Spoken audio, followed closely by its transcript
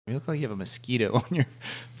You look like you have a mosquito on your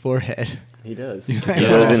forehead. He does. He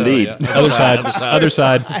does indeed. Yeah. Other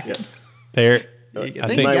side. Yeah. There. I think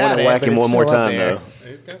think you might want to whack him one more time, though.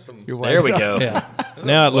 He's got some. There we go. Yeah.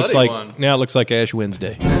 Now it looks bloody like one. now it looks like Ash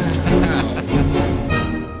Wednesday.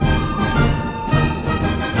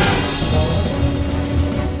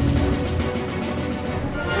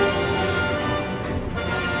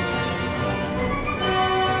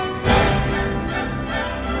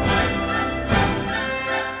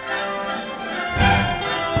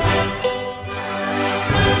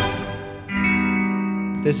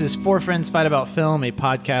 This is Four Friends Fight About Film, a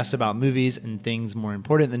podcast about movies and things more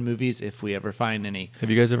important than movies, if we ever find any.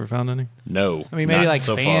 Have you guys ever found any? No. I mean, maybe not like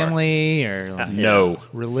so far. family or like No.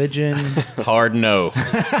 religion. Hard no.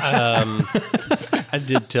 I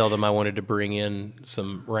did tell them I wanted to bring in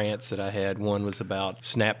some rants that I had. One was about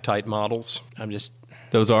snap tight models.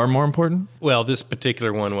 Those are more important? Well, this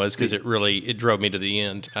particular one was because it drove me to the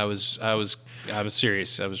end. I was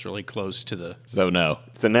serious. I was really close to the. So no.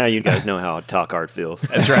 So now you guys know how Talk Art feels.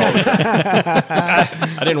 That's right.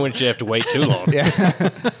 I didn't want you to have to wait too long.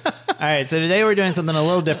 All right, so today we're doing something a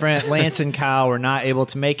little different. Lance and Kyle were not able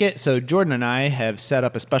to make it, so Jordan and I have set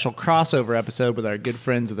up a special crossover episode with our good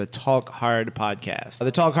friends of the Talk Hard podcast. The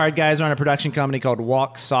Talk Hard guys run a production company called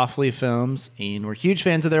Walk Softly Films, and we're huge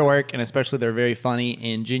fans of their work, and especially their very funny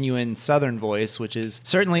and genuine Southern voice, which is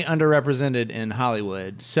certainly underrepresented in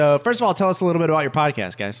Hollywood. So first of all, tell us a little bit about your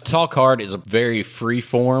podcast, guys. Talk Hard is a very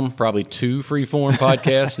free-form, probably two free-form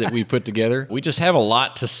podcasts that we put together. We just have a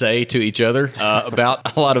lot to say to each other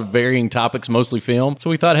about a lot of varying topics, mostly film. So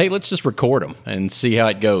we thought, hey, let's just record them and see how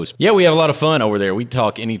it goes. Yeah, we have a lot of fun over there. We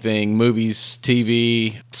talk anything, movies,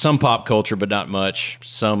 TV, some pop culture, but not much.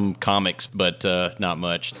 Some comics, but not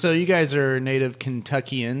much. So you guys are native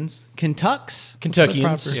Kentuckians. Kentucks?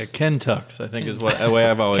 Kentuckians. Yeah, Kentucks, I think is the way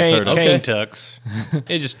I've always heard of it. Okay. Cane tucks.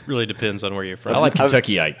 It just really depends on where you're from. I like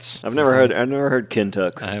Kentuckyites. I've never heard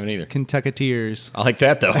Kentucks. I haven't either. Kentucketeers. I like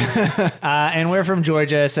that, though. And we're from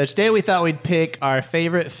Georgia, so today we thought we'd pick our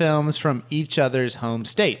favorite films from each other's home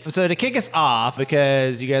states. So to kick us off,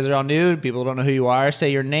 because you guys are all new, people don't know who you are,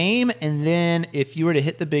 say your name, and then if you were to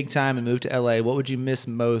hit the big time and move to LA, what would you miss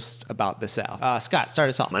most about the South? Scott, start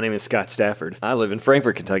us off. My name is Scott Stafford. I live in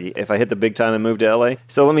Frankfort, Kentucky. If I hit the big time and move to LA,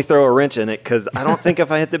 so let me throw a wrench in it, because I don't think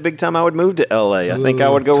if I hit the big time I would move to LA. I think I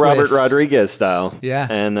would go Robert twist. Rodriguez style. Yeah.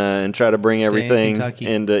 And try to bring Stay in everything Kentucky.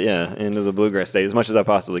 into the bluegrass state as much as I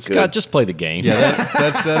possibly could. Scott, just play the game. Yeah,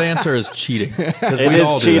 that answer is cheating. 'Cause It we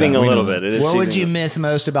all is do cheating that. a We little know bit. that. It is What would cheating. you miss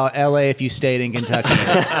most about LA if you stayed in Kentucky?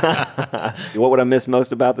 What would I miss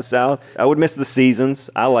most about the South? I would miss the seasons.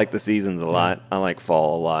 I like the seasons a lot. I like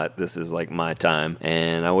fall a lot. This is like my time.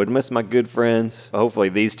 And I would miss my good friends. Hopefully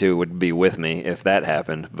these two would be with me if that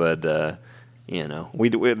happened. But, there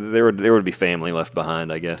would be family left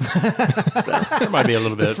behind, I guess. There might be a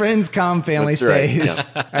little bit. Friends come, family That's right, stays.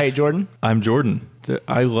 All right, Jordan? I'm Jordan.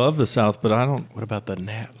 I love the South, but I don't... What about the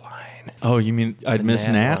Nat line? Oh, you mean I'd miss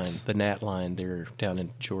gnats? The Nat line, they're down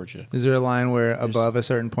in Georgia. Is there a line where above a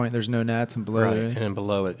certain point there's no gnats and below Right. there And is? then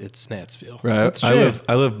below it, it's Natsville. Right. That's I true.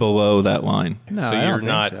 live below that line. No, So I you're don't think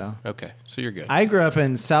not. so. Okay. So you're good. I grew up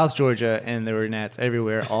in South Georgia, and there were gnats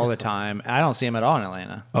everywhere all the time. I don't see them at all in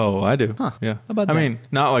Atlanta. Oh, I do. Yeah. about I that? mean,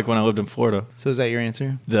 not like when I lived in Florida. So is that your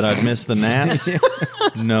answer? That I'd miss the gnats?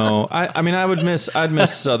 No. I'd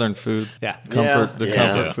miss Southern food. Yeah.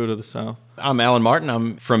 Comfort food of the South. I'm Alan Martin.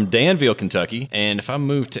 I'm from Danville, Kentucky. And if I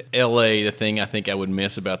moved to L.A., the thing I think I would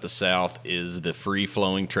miss about the South is the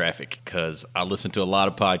free-flowing traffic, because I listen to a lot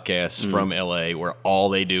of podcasts from L.A. where all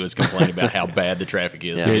they do is complain about how bad the traffic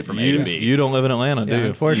is to get from A to B. You don't live in Atlanta, do Yeah, you?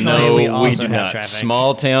 unfortunately, No, we also do have not. traffic.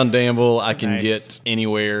 Small town Danville, I can Nice. get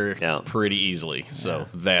anywhere Yeah. pretty easily. So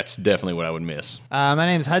that's definitely what I would miss. My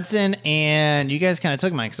name's Hudson, and you guys kind of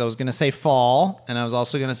took mine because I was going to say fall, and I was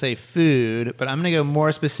also going to say food, but I'm going to go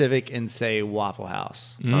more specific and say Waffle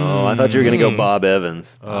House. Oh, I thought you were going to go Bob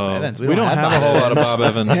Evans. Bob Evans. We don't have a whole lot of Bob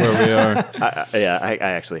Evans where we are. I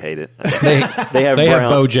actually hate it. They They have have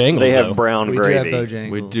brown, Bojangles, They have though. brown We do have gravy.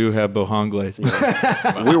 Bojangles. We do have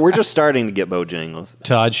Bojangles. We're just starting to get Bojangles.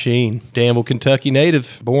 Todd Sheen, Danville, Kentucky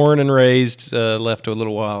native, born and raised, left a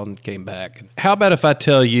little while and came back. How about if I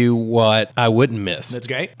tell you what I wouldn't miss? That's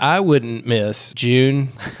great. I wouldn't miss June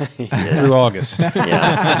through August.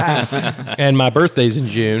 Yeah. And my birthday's in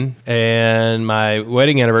June, and my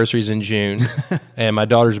wedding anniversary's in June, and my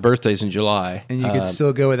daughter's birthday's in July. And you could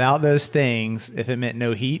still go without those things if it meant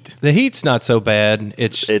no heat. The heat's not so bad.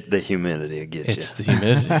 It's The humidity gets it's you. the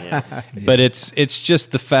humidity. But it's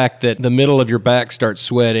just the fact that the middle of your back starts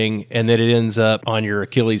sweating and then it ends up on your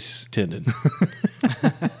Achilles tendon.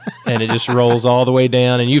 and it just rolls all the way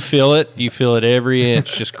down, and you feel it. You feel it every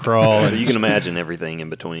inch just crawl. So you can imagine everything in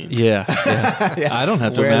between. Yeah. I don't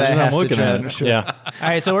have to Where that imagine. I'm has to looking at trend. it. Yeah. All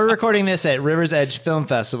right, so we're recording this at Rivers Edge Film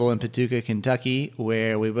Festival in Paducah, Kentucky,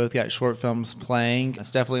 where we both got short films playing. It's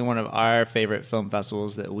definitely one of our favorite film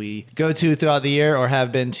festivals that we go to throughout the year or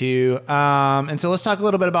have been to. And so let's talk a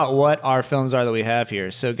little bit about what our films are that we have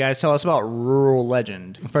here. So, guys, tell us about Rural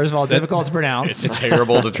Legend. First of all, difficult to pronounce. It's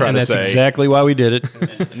terrible to try And to that's say. exactly why we did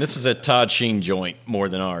it. And this is a Todd Sheen joint more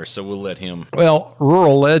than ours, so we'll let him. Well,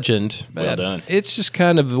 Rural Legend. Well done. It's just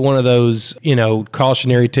kind of one of those,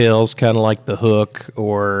 cautionary tales, kind of like The Hook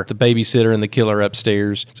or The Babysitter and the Killer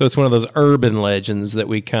Upstairs. So it's one of those urban legends that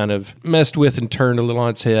we kind of messed with and turned a little on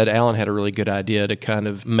its head. Alan had a really good idea to kind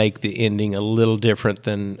of make the ending a little different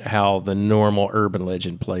than how the normal urban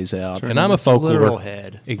legend plays out. And I'm a this literal folklore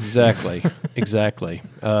head. Exactly.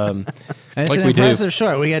 And it's like an we do. impressive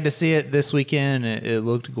short. We got to see it this weekend. It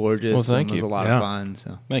looked gorgeous. Well, thank and it was you. a lot Yeah. of fun.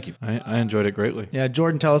 So, Thank you. I enjoyed it greatly. yeah,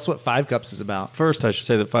 Jordan, tell us what Five Cups is about. First, I should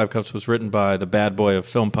say that Five Cups was written by the bad boy of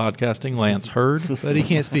film podcasting, Lance Hurd. But he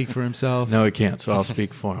can't speak for himself. No, he can't, so I'll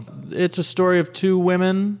speak for him. It's a story of two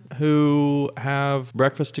women who have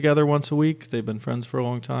breakfast together once a week. They've been friends for a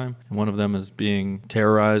long time, and one of them is being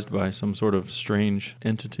terrorized by some sort of strange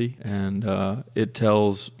entity. And it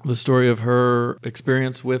tells the story of her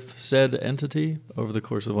experience with said entity over the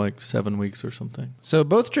course of like 7 weeks or something. So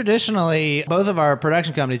both of our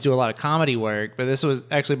production companies do a lot of comedy work, but this was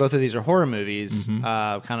actually both of these are horror movies,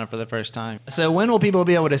 kind of for the first time. So when will people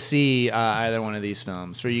be able to see either one of these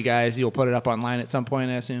films? For you guys, you'll put it up online at some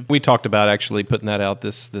point, I assume? We talked about actually putting that out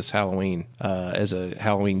this Halloween as a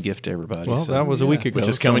Halloween gift to everybody. Well, So- that was a week ago. Which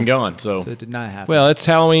is come and gone, so. So it did not happen. Well, it's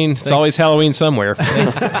Halloween. It's always Halloween somewhere.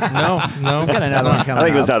 No. Got another one coming I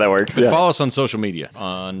think up. that's how that works. Yeah. Follow us on social media,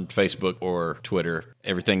 on Facebook or Twitter.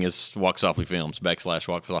 Everything is Walk Softly Films, /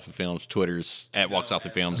 Walk Softly Films. Twitter's at Walk Softly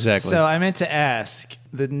Films. Exactly. So I meant to ask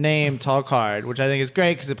the name Talk Hard, which I think is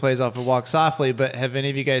great because it plays off of Walk Softly, but have any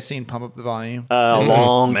of you guys seen Pump Up the Volume? A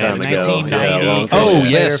long time ago. 1990 Yeah, a long time Oh, Christian ago.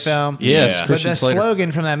 Slater yes. film. Yes, Yeah. But Christian the Slater.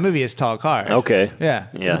 slogan from that movie is Talk Hard. Okay. Yeah.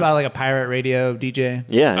 Yeah. It's about like a pirate radio DJ.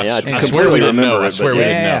 Yeah, I I swear completely we didn't remember know. it, I swear but we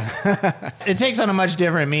yeah. didn't know. It takes on a much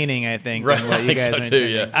different meaning, I think, than what I you think guys so are too,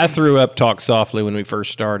 intending. yeah. I threw up Talk Softly when we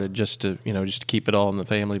first started, just to keep it all in the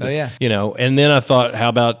family. But, Oh, yeah. And then I thought, how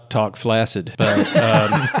about Talk Flaccid? But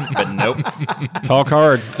But nope. Talk Hard.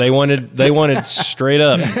 They wanted straight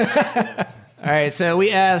up. All right, so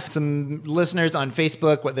we asked some listeners on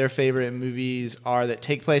Facebook what their favorite movies are that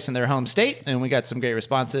take place in their home state, and we got some great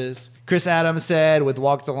responses. Chris Adams said, with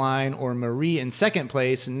Walk the Line or Marie in second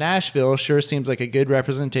place, Nashville sure seems like a good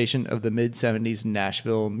representation of the mid-'70s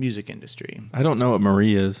Nashville music industry. I don't know what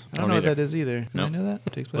Marie is. I don't know what either. that is either. Do I No. know that?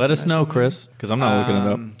 It takes place Let in us know, Nashville? Chris, because I'm not looking it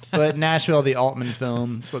up. But Nashville, the Altman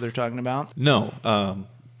film, that's what they're talking about. No.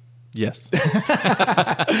 Yes.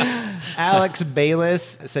 Alex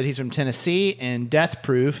Bayless said he's from Tennessee, and Death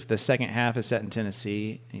Proof, the second half, is set in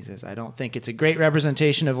Tennessee. He says, I don't think it's a great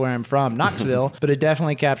representation of where I'm from, Knoxville, but it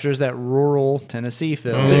definitely captures that rural Tennessee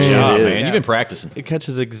feel. Good job, is. man. You've been practicing. It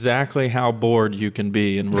catches exactly how bored you can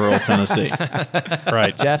be in rural Tennessee.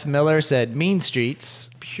 Right. Jeff Miller said Mean Streets,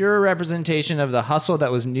 pure representation of the hustle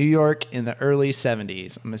that was New York in the early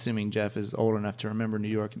 70s. I'm assuming Jeff is old enough to remember New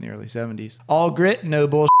York in the early 70s. All grit, no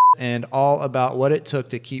bullshit, and all about what it took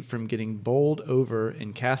to keep from getting bowled over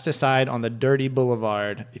and cast aside on the dirty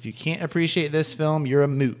boulevard. If you can't appreciate this film, you're a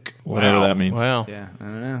mook. Whatever that means. Wow. Yeah, I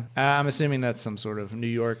don't know. I'm assuming that's some sort of New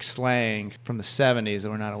York slang from the 70s that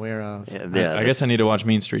we're not aware of. Yeah, I guess I need to watch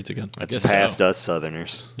Mean Streets again. That's guess past so. us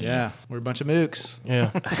Southerners. Yeah, we're a bunch of mooks.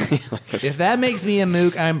 Yeah. If that makes me a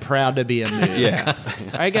mook, I'm proud to be a mook. Yeah.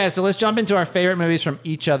 All right, guys, so let's jump into our favorite movies from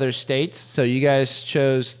each other's states. So you guys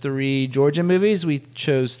chose 3 Georgia movies. We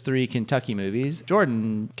chose 3 Kentucky movies.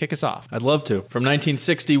 Jordan, kick us off. I'd love to. From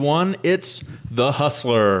 1961, it's The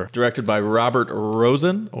Hustler, directed by Robert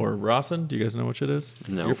Rosen or Rossen. Do you guys know which it is?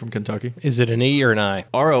 No. You're from Kentucky. Is it an E or an I?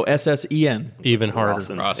 Rossen. Even harder.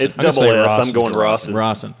 Rawson. Rawson. It's I'm just double saying S. I'm Rawson. going Rawson.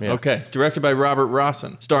 Rossen. Yeah. Okay. Directed by Robert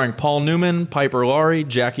Rossen. Starring Paul Newman, Piper Laurie,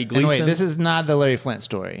 Jackie And Gleason. wait, this is not the Larry Flint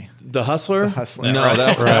story. The Hustler? Hustler. No,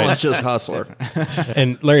 that one's just Hustler.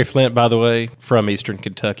 And Larry Flint, by the way, from Eastern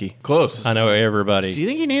Kentucky. Close. I know everybody. Do you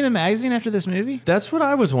think he named the magazine after this movie? That's what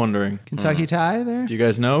I was wondering. Kentucky Tie there? Do you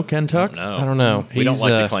guys know Ken Tux? No. I don't know. We don't He's,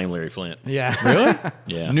 like to claim Larry Flint. Yeah. Really?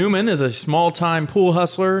 Yeah. Newman is a small-time pool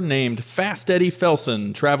hustler named Fast Eddie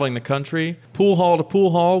Felson, traveling the country. Pool pool hall to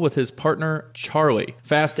pool hall with his partner, Charlie.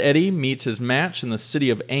 Fast Eddie meets his match in the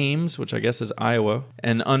city of Ames, which I guess is Iowa.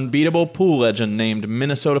 An unbeatable pool legend named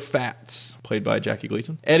Minnesota Fats, played by Jackie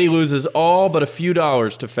Gleason. Eddie loses all but a few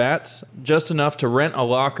dollars to Fats, just enough to rent a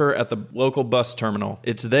locker at the local bus terminal.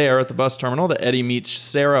 It's there at the bus terminal that Eddie meets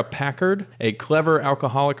Sarah Packard, a clever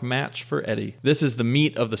alcoholic match for Eddie. This is the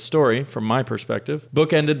meat of the story, from my perspective,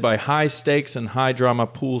 bookended by high stakes and high drama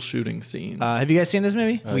pool shooting scenes. Have you guys seen this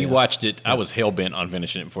movie? We watched it. I was hell-bent on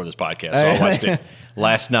finishing it before this podcast, so I watched it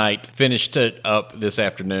last night, finished it up this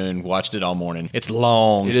afternoon, watched it all morning. It's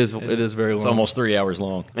long. It is very long. It's almost 3 hours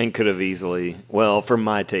long. And could have easily, well, for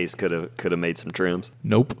my taste, could have made some trims.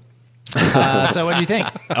 Nope. So what do you think?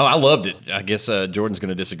 Oh, I loved it. I guess Jordan's going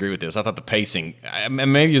to disagree with this. I thought the pacing,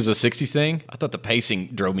 maybe it was a 60s thing. I thought the pacing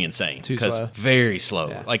drove me insane. Too slow. Very slow.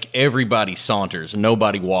 Yeah. Like everybody saunters.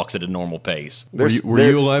 Nobody walks at a normal pace. Were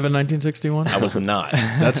you alive in 1961? I was not.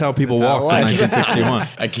 That's how people walked in 1961.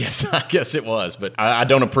 I guess it was, but I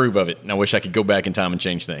don't approve of it. And I wish I could go back in time and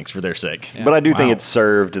change things for their sake. Yeah. But I do think it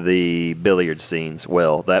served the billiard scenes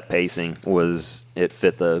well. That pacing it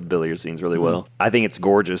fit the billiard scenes really well. I think it's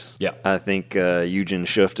gorgeous. Yeah. I think Eugene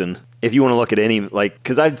Shufton, if you want to look at any,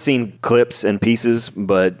 because I've seen clips and pieces,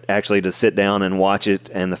 but actually to sit down and watch it,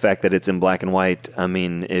 and the fact that it's in black and white, I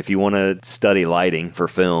mean, if you want to study lighting for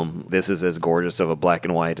film, this is as gorgeous of a black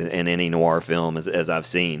and white in any noir film as I've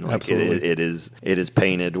seen. Absolutely. It is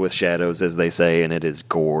painted with shadows, as they say, and it is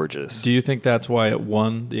gorgeous. Do you think that's why it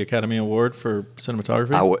won the Academy Award for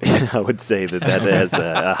cinematography? I would say that has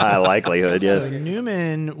a high likelihood, yes. So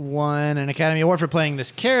Newman won an Academy Award for playing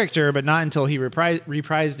this character, but not until he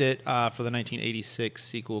reprised it for the 1986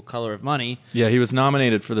 sequel, Color of Money. Yeah, he was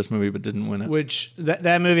nominated for this movie, but didn't win it. Which,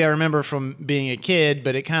 that movie I remember from being a kid,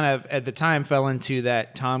 but it kind of, at the time, fell into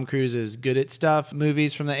that Tom Cruise is good at stuff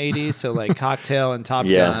movies from the 80s, so like Cocktail and Top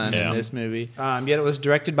Gun and this movie. Yet it was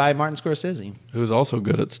directed by Martin Scorsese. Who's also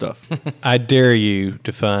good at stuff. I dare you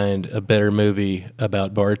to find a better movie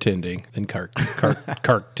about bartending than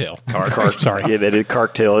Carktail. Sorry. Yeah,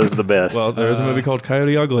 Carktail is the best. Well, there is a movie called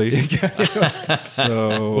Coyote Ugly.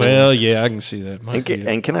 So... Well, yeah, I can see that.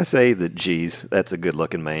 And can I say that, geez, that's a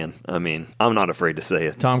good-looking man. I mean, I'm not afraid to say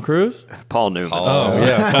it. Tom Cruise? Paul Newman. Oh,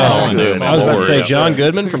 yeah. Paul Newman. I was about to say John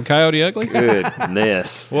Goodman from Coyote Ugly.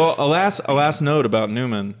 Goodness. Well, a last note about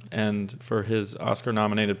Newman and for his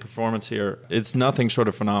Oscar-nominated performance here, it's nothing short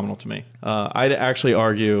of phenomenal to me. I'd actually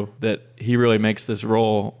argue that he really makes this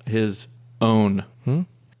role his own.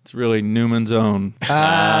 It's really Newman's own.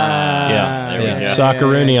 Yeah. There we go.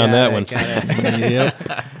 Socceroonie on that one.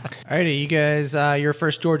 Yep. Alrighty, you guys, your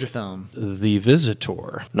first Georgia film. The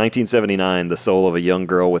Visitor. 1979, the soul of a young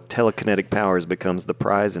girl with telekinetic powers becomes the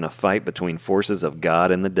prize in a fight between forces of God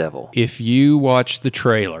and the devil. If you watch the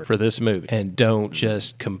trailer for this movie and don't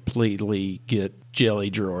just completely get jelly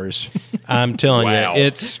drawers, I'm telling Wow.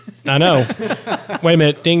 you, I know. Wait a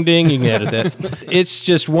minute, ding, ding, you can edit that. It's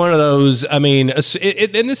just one of those, I mean,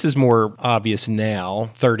 and this is more obvious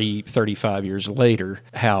now, 30, 35 years later,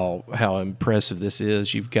 how impressive this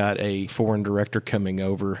is. You've got a foreign director coming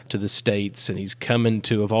over to the States, and he's coming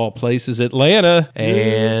to, of all places, Atlanta,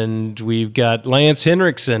 and we've got Lance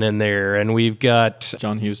Henriksen in there, and we've got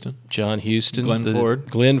John Huston.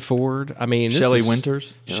 Glenn Ford. I mean, Shelley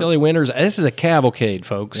Winters. Shelley Winters. This is a cavalcade,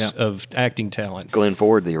 folks, of acting talent. Glenn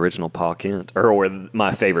Ford, the original Paul Kent. Or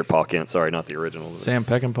my favorite Paul Kent, sorry, not the original. Sam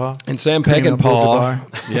Peckinpah. And Sam Cream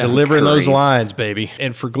Peckinpah delivering those Curry. lines, baby.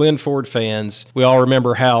 And for Glenn Ford fans, we all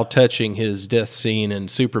remember how touching his death scene in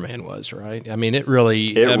Superman was, right? I mean, it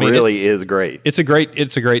really is great. It's a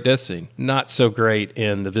great death scene. Not so great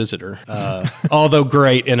in The Visitor, although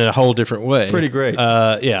great in a whole different way. Pretty great.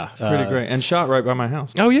 Pretty Great. And shot right by my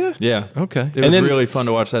house. Oh, yeah? Yeah. Okay. It was really fun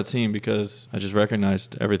to watch that scene because I just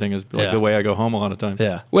recognized everything is like the way I go home a lot of times.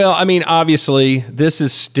 Yeah. Well, I mean, obviously, this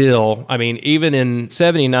is still, I mean, even in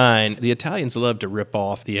 79, the Italians loved to rip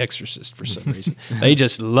off The Exorcist for some reason. They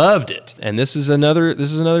just loved it. And this is another,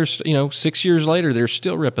 6 years later, they're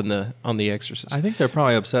still ripping on The Exorcist. I think they're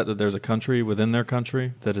probably upset that there's a country within their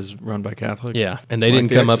country that is run by Catholics. Yeah. And they Like didn't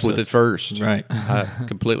The come up with it Exorcist. first. Right. I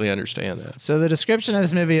completely understand that. So the description of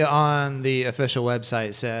this movie on the official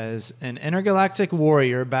website says, an intergalactic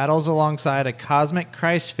warrior battles alongside a cosmic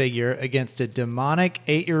Christ figure against a demonic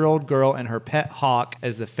 8-year-old girl and her pet hawk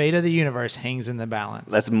as the fate of the universe hangs in the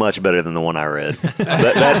balance. That's much better than the one I read.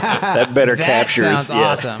 that better That captures. sounds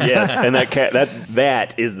awesome. Yes, and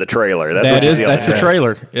that is the trailer. That's That's what you see on the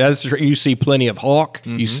trailer. You see plenty of Hawk.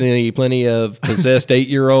 You see plenty of possessed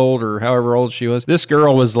 8-year-old or however old she was. This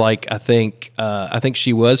girl was like, I think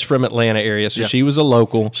she was from Atlanta area, so she was a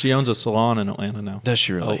local. She owns a salon in Atlanta now. Does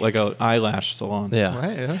she really? Like a eyelash salon. Yeah.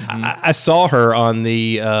 Right, yeah. I saw her on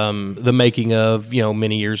the making of,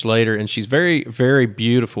 many years later, and she's very, very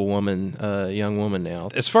beautiful woman, young woman now.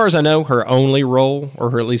 As far as I know, her only role,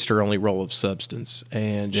 or at least her only role of substance,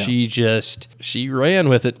 and she ran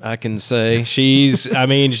with it. I can say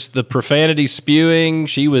just the profanity spewing.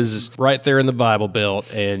 She was right there in the Bible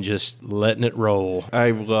Belt and just letting it roll.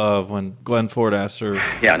 I love when Glenn Ford asked her.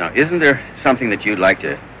 Yeah, now, isn't there something that you'd like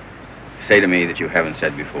to say to me that you haven't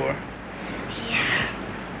said before?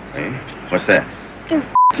 Yeah. Eh? What's that?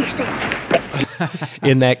 Yourself.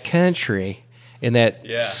 In that country, in that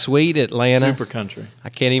sweet Atlanta. Super country. I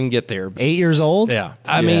can't even get there. 8 years old? Yeah.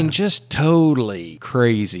 I mean, just totally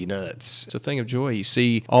crazy nuts. It's a thing of joy. You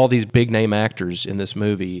see all these big name actors in this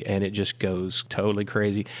movie, and it just goes totally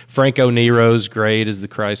crazy. Franco Nero's great as the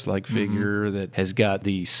Christ-like figure that has got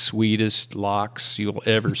the sweetest locks you'll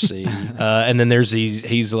ever see. And then there's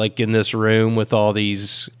he's like in this room with all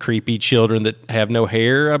these creepy children that have no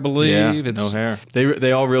hair, I believe. Yeah, no hair.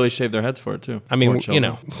 They all really shave their heads for it, too. I mean, Poor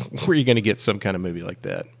children. where are you going to get some kind of movie like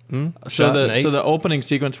that? So the opening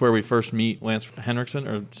sequence where we first meet Lance Henriksen,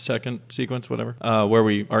 or second sequence, whatever, where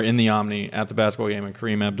we are in the Omni at the basketball game and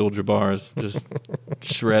Kareem Abdul-Jabbar is just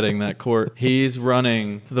shredding that court. He's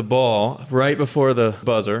running the ball right before the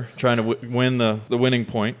buzzer, trying to win the winning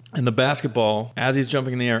point, and the basketball, as he's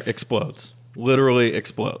jumping in the air, explodes. Literally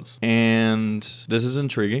explodes. And this is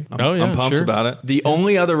intriguing. I'm pumped about it. The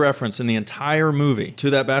only other reference in the entire movie to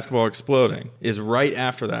that basketball exploding is right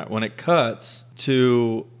after that, when it cuts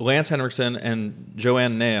to Lance Henriksen and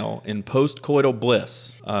Joanne Nail in post-coital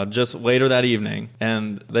bliss just later that evening,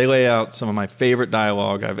 and they lay out some of my favorite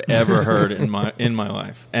dialogue I've ever heard in my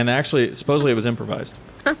life. And actually, supposedly it was improvised.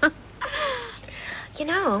 That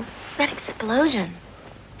explosion,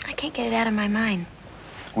 I can't get it out of my mind.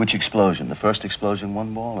 Which explosion? The first explosion,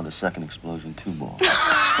 1 ball, or the second explosion, 2 balls?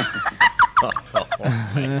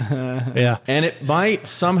 Yeah. And it might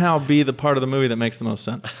somehow be the part of the movie that makes the most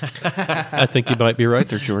sense. I think you might be right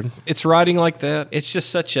there, Jordan. It's writing like that. It's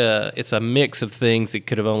just it's a mix of things that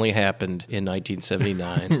could have only happened in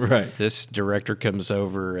 1979. Right. This director comes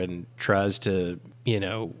over and tries to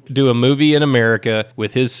do a movie in America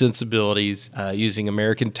with his sensibilities, using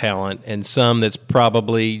American talent, and some that's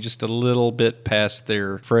probably just a little bit past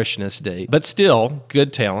their freshness date, but still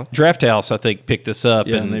good talent. Draft House, I think, picked this up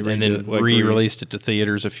and then re-released it to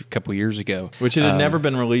theaters a couple years ago, which it had never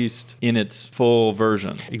been released in its full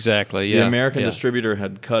version. Exactly. Yeah. The American distributor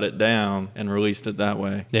had cut it down and released it that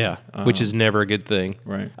way. Yeah, which is never a good thing.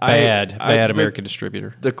 Right. Bad American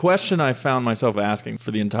distributor. The question I found myself asking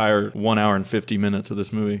for the entire 1 hour and 50 minutes of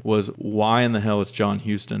this movie was, why in the hell is John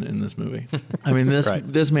Huston in this movie? I mean,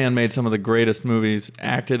 this man made some of the greatest movies,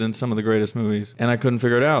 acted in some of the greatest movies, and I couldn't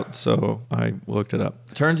figure it out, so I looked it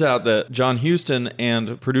up. Turns out that John Huston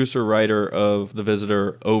and producer-writer of The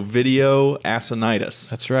Visitor, Ovidio Assanitis.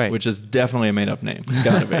 That's right. Which is definitely a made-up name. It's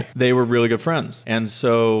got to be. They were really good friends. And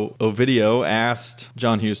so Ovidio asked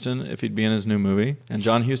John Huston if he'd be in his new movie, and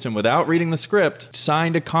John Huston, without reading the script,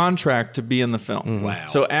 signed a contract to be in the film. Mm-hmm. Wow.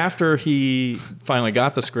 So after he finally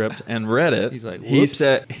got the script and read it, He's like, he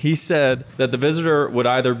 "Whoops." said that The Visitor would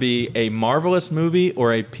either be a marvelous movie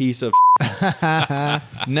or a piece of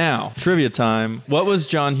Now, trivia time. What was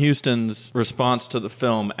John Huston's response to the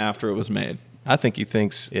film after it was made? I think he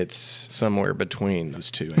thinks it's somewhere between those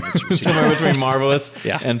two answers. Somewhere between marvelous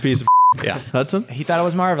and piece of Yeah. Hudson? He thought it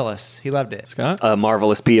was marvelous. He loved it. Scott?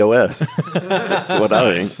 Marvelous POS. That's what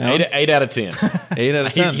I think. 8 out of 10. 8 out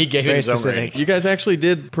of 10. He gave it Very his own specific. rating. You guys actually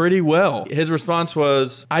did pretty well. His response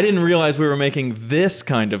was, I didn't realize we were making this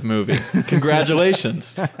kind of movie.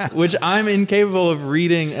 Congratulations. Which I'm incapable of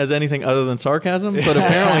reading as anything other than sarcasm, but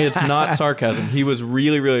apparently it's not sarcasm. He was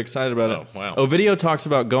really, really excited about it. Oh, wow. Ovidio talks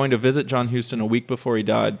about going to visit John Huston a week before he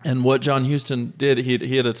died. And what John Huston did,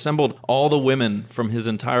 he had assembled all the women from his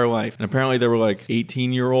entire life. And apparently there were like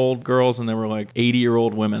 18-year-old girls and there were like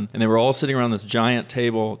 80-year-old women. And they were all sitting around this giant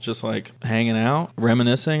table just like hanging out,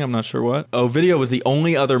 reminiscing, I'm not sure what. Ovidio was the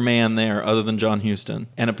only other man there other than John Huston.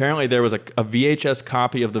 And apparently there was a VHS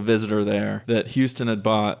copy of The Visitor there that Huston had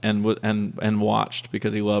bought and watched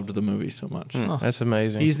because he loved the movie so much. That's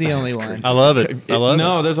amazing. He's the only one. I love it. I love it.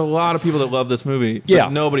 No, there's a lot of people that love this movie. But Yeah.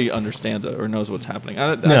 nobody understands it or knows what's happening.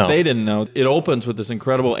 No. They didn't know. It opens with this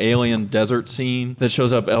incredible alien desert scene that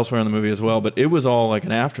shows up elsewhere in the the movie as well, but it was all like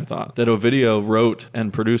an afterthought that Ovidio wrote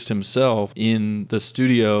and produced himself in the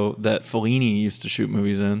studio that Fellini used to shoot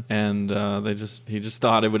movies in, and he just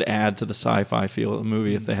thought it would add to the sci-fi feel of the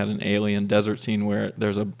movie if they had an alien desert scene where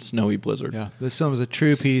there's a snowy blizzard. Yeah, this film is a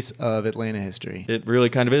true piece of Atlanta history. It really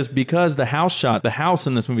kind of is, because the house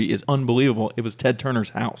in this movie is unbelievable. It was Ted Turner's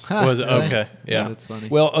house. Was it? Okay. Yeah. That's funny.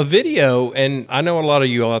 Well, a video, and I know a lot of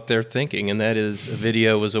you out there thinking, and that is a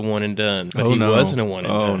video was a one and done. But Oh, he no. wasn't a one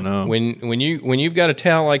and Oh, done. no. When you've got a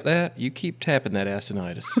talent like that, you keep tapping that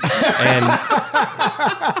acinitis.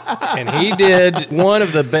 and he did one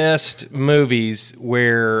of the best movies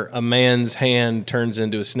where a man's hand turns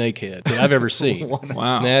into a snake head that I've ever seen.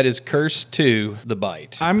 Wow. And that is Curse 2, The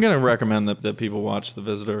Bite. I'm going to recommend that people watch The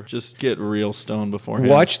Visitor. Just get real stoned beforehand.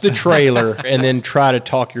 Watch the trailer and then try to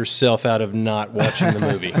talk yourself out of not watching the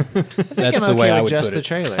movie. That's I'm the way okay I with would just put the it.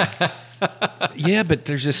 trailer. Yeah, but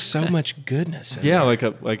there's just so much goodness. In Yeah,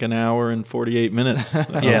 there. like an hour and 48 minutes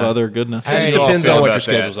of Yeah. other goodness. It just How do you all depends feel on what about your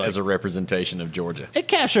schedule's that like. as a representation of Georgia. It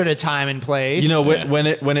captured a time and place. You know, when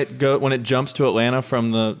it jumps to Atlanta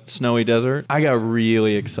from the snowy desert, I got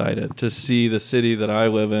really excited to see the city that I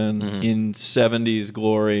live in 70s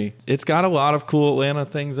glory. It's got a lot of cool Atlanta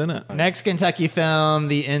things in it. Next Kentucky film,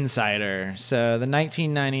 The Insider. So the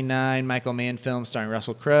 1999 Michael Mann film starring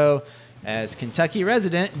Russell Crowe as Kentucky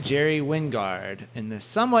resident Jerry Wingard in the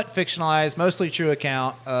somewhat fictionalized, mostly true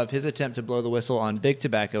account of his attempt to blow the whistle on Big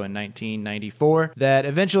Tobacco in 1994 that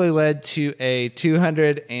eventually led to a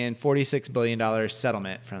 $246 billion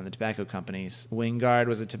settlement from the tobacco companies. Wingard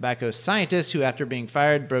was a tobacco scientist who, after being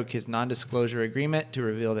fired, broke his non-disclosure agreement to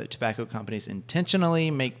reveal that tobacco companies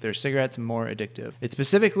intentionally make their cigarettes more addictive. It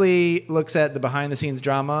specifically looks at the behind-the-scenes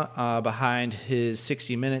drama behind his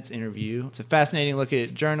 60 Minutes interview. It's a fascinating look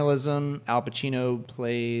at journalism. Al Pacino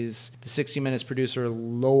plays the 60 Minutes producer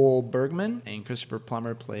Lowell Bergman, and Christopher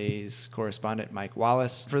Plummer plays correspondent Mike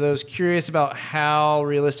Wallace. For those curious about how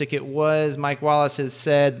realistic it was, Mike Wallace has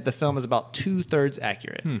said that the film is about 2/3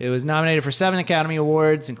 accurate. It was nominated for 7 Academy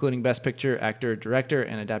Awards, including Best Picture, Actor, Director,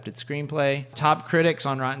 and Adapted Screenplay. Top critics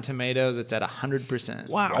on Rotten Tomatoes, it's at 100%.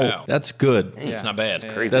 Wow. That's good. It's not bad.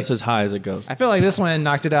 Yeah. Crazy. That's as high as it goes. I feel like this one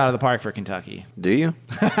knocked it out of the park for Kentucky. Do you?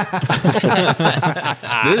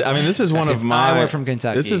 This is one of If my. I were from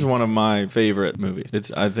Kentucky. This is one of my favorite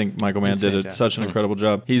movies. I think Michael Mann It's did fantastic. such an incredible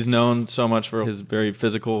job. He's known so much for his very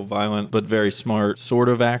physical, violent, but very smart sort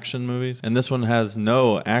of action movies. And this one has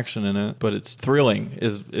no action in it, but it's thrilling.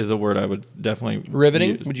 Is a word I would definitely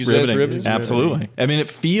Riveting? use. Would you say it's riveting? Absolutely. I mean, it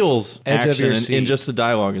feels Edge of action, your and seat. just the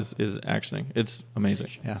dialogue is actioning. It's amazing.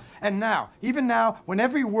 Yeah. And now, even now, when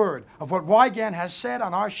every word of what Wygant has said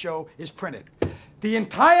on our show is printed, the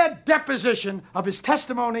entire deposition of his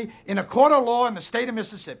testimony in a court of law in the state of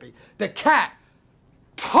Mississippi, the cat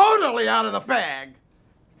totally out of the bag,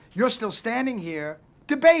 you're still standing here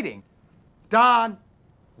debating. Don,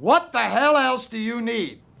 what the hell else do you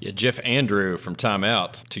need? Yeah, Jeff Andrew from Time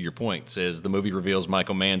Out, to your point, says the movie reveals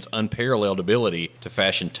Michael Mann's unparalleled ability to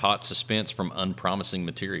fashion taut suspense from unpromising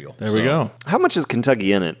material. There we go. How much is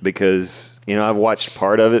Kentucky in it? Because, I've watched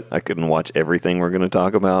part of it. I couldn't watch everything we're going to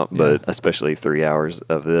talk about, but especially 3 hours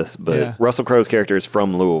of this. But Yeah. Russell Crowe's character is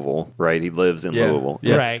from Louisville, right? He lives in Yeah. Louisville.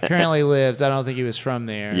 Yeah. Right. Currently lives. I don't think he was from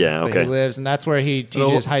there. Yeah, But okay. he lives, and that's where he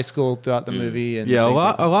teaches high school throughout the movie. And Yeah, things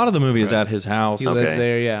like a lot of the movie is at his house. He lived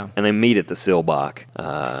there, yeah. And they meet at the Silbach,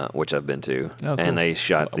 which I've been to. Oh, cool. And they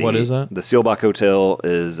shot the... What is that? The Silbach Hotel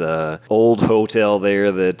is an old hotel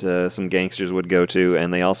there that some gangsters would go to,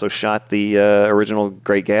 and they also shot the original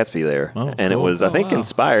Great Gatsby there. Oh, and it cool. was, I think, wow.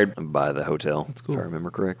 inspired by the hotel, if I remember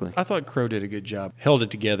correctly. I thought Crow did a good job. Held it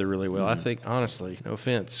together really well. I think, honestly, no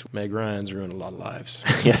offense, Meg Ryan's ruined a lot of lives.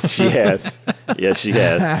 Yes, she has. Yes, she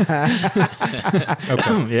has.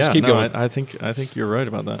 Yeah, keep going. I think you're right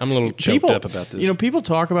about that. I'm a little choked up about this. People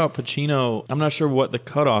talk about Pacino. I'm not sure what the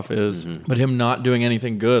cutoff is, but him not doing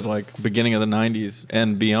anything good, like beginning of the '90s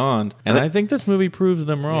and beyond. And I think this movie proves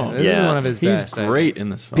them wrong. This is one of his He's best. I great in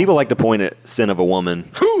this film. People like to point at Sin of a Woman.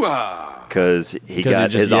 Because he got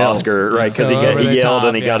just his yells. Oscar, right? Because So over he the yelled top,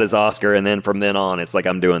 and he got yeah. his Oscar, and then from then on, it's like,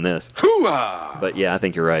 I'm doing this. But yeah, I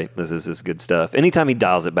think you're right. This is good stuff. Anytime he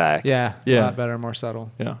dials it back. Yeah. Yeah. A lot better, more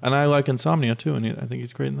subtle. Yeah, and I like Insomnia too, and I think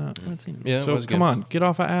he's great in that. Yeah, it So was come good. on, get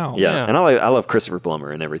off of Al. Yeah. Yeah. And I love Christopher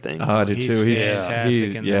Plummer and everything. I do He's too. He's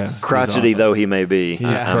fantastic in this. he's Crotchety awesome. though he may be, He's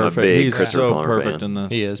I'm perfect. a big He's Christopher so Plummer perfect fan. in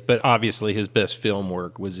this. He is, but obviously his best film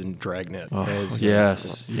work was in Dragnet. as,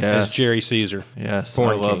 Yes, as Jerry Caesar. Yes,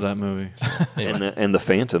 Porn I love King. that movie. And the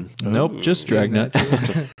Phantom. Nope, just Dragnet.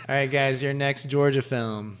 All right, guys, your next Georgia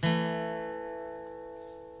film.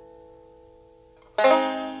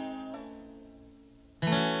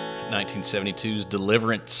 1972's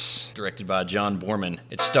Deliverance, directed by John Boorman.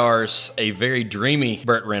 It stars a very dreamy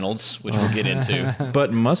Burt Reynolds, which we'll get into.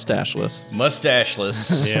 But mustacheless.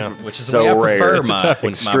 Mustacheless. Yeah. Which is So the way I rare. prefer It's a my, tough one.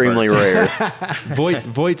 Extremely rare.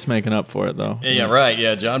 Voight's making up for it, though. Yeah, right.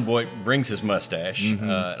 Yeah, John Voight brings his mustache.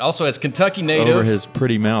 It also has Kentucky native. Over his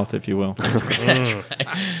pretty mouth, if you will.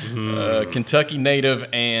 Kentucky native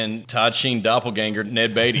and Todd Sheen doppelganger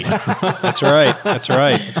Ned Beatty. That's right. That's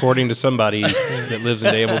right. According to somebody that lives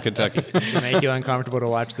in Danville, Kentucky. Does it make you uncomfortable to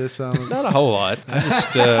watch this film? Not a whole lot. I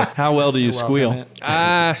just, How well do you Welcome squeal?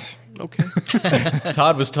 it. okay.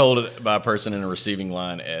 Todd was told by a person in a receiving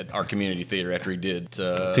line at our community theater after he did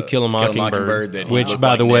To Kill a Mockingbird, that he which, looked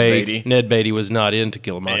by like the Ned way, Beatty. Ned Beatty was not in To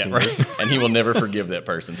Kill a Yeah, Mockingbird. right. And he will never forgive that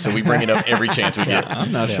person. So we bring it up every chance we get.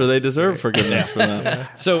 I'm not sure they deserve forgiveness for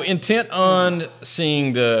that. So intent on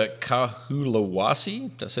seeing the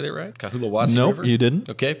Kahulawasi. Did I say that right? Kahulawasi Nope, River? you didn't.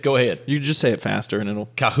 Okay, go ahead. You just say it faster and it'll...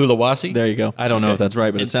 Kahulawasi? There you go. I don't know if that's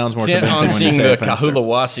right, but it sounds more Intent convincing on when you seeing say the it faster.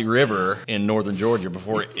 Kahulawasi River in northern Georgia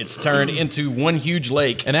before it's turned into one huge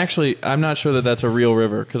lake. And actually, I'm not sure that that's a real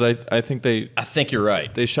river because I think I think you're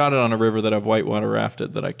right. they shot it on a river that I've whitewater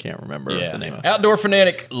rafted that I can't remember the name of. Outdoor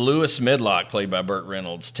fanatic Lewis Medlock, played by Burt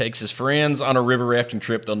Reynolds, takes his friends on a river rafting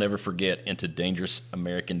trip they'll never forget into dangerous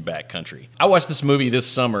American backcountry. I watched this movie this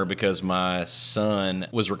summer because my son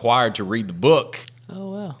was required to read the book.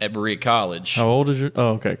 Oh, wow. At Berea College. How old is your...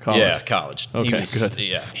 Oh, okay, college. Yeah, college. Okay, good.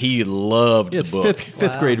 Yeah, he loved It's the book.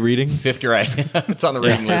 fifth grade reading. Fifth grade. It's on the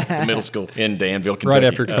reading list at the middle school in Danville, Kentucky. Right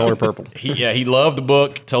after Color Purple. He loved the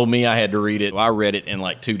book, told me I had to read it. Well, I read it in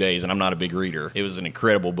like 2 days, and I'm not a big reader. It was an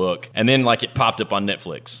incredible book. And then like it popped up on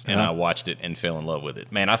Netflix, and I watched it and fell in love with it.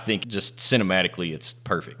 Man, I think just cinematically it's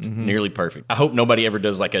perfect. Nearly perfect. I hope nobody ever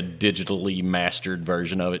does like a digitally mastered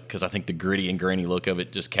version of it, because I think the gritty and grainy look of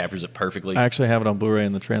it just captures it perfectly. I actually have it on Blu-ray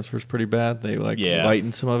and the transfer's pretty bad. They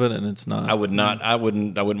lighten some of it and it's not. I wouldn't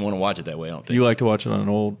want to watch it that way, I don't think. You like to watch it on an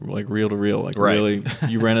old, like reel to reel, like Right. really,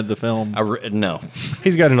 you rented the film. No.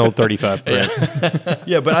 He's got an old 35 print.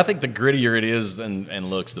 Yeah, but I think the grittier it is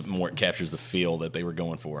and looks, the more it captures the feel that they were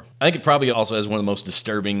going for. I think it probably also has one of the most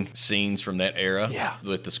disturbing scenes from that era. Yeah.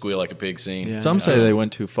 With the squeal like a pig scene. Some say they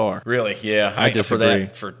went too far. Really? Yeah. I disagree.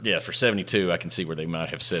 For 72, I can see where they might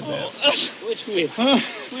have said that. Which wheel?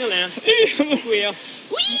 Wheel now. Wheel.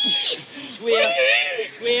 Squeal.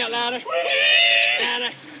 Squeal louder. Louder.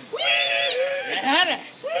 Louder.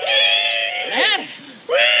 Louder.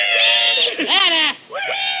 Louder.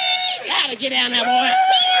 Louder. Get down there, boy.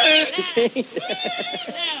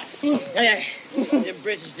 Louder. The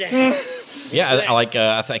bridge is down. Yeah,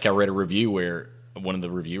 I think I read a review where one of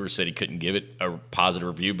the reviewers said he couldn't give it a positive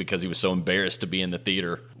review because he was so embarrassed to be in the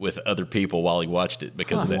theater with other people while he watched it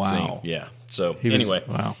because of that scene. Yeah. So anyway,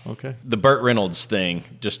 wow. Okay. The Burt Reynolds thing,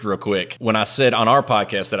 just real quick. When I said on our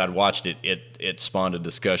podcast that I'd watched it, it spawned a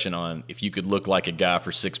discussion on if you could look like a guy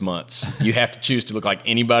for 6 months. You have to choose to look like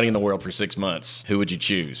anybody in the world for 6 months. Who would you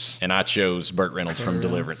choose? And I chose Burt Reynolds from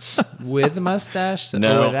Deliverance. With a mustache?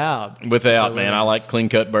 No, Or without? Without, man. I like clean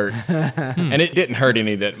cut Burt. And it didn't hurt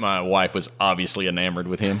any that my wife was obviously enamored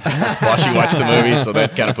with him while she watched the movie, so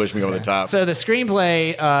that kind of pushed me over the top. So the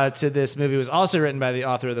screenplay to this movie was also written by the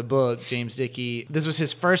author of the book, James Dickey. This was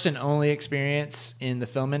his first and only experience in the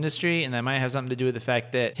film industry, and that might have something to do with the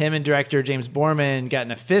fact that him and director James Borman got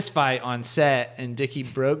in a fist fight on set, and Dickey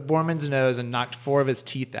broke Borman's nose and knocked 4 of his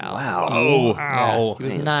teeth out. Wow. Oh, Yeah. He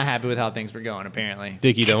was not happy with how things were going, apparently.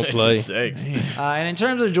 Dickie don't play. And in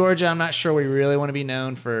terms of Georgia, I'm not sure we really want to be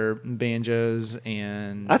known for banjos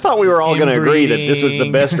and I thought we were all going to agree that this was the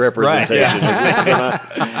best representation.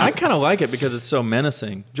 I kind of like it because it's so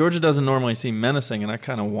menacing. Georgia doesn't normally seem menacing, and I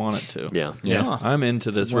kind of want it to. Yeah. I'm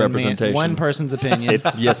into this one representation. one person's opinion.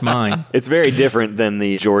 Yes, mine. It's very different than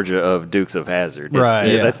the Georgia of Dukes of Hazzard. Right,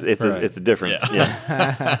 yeah. It's a difference.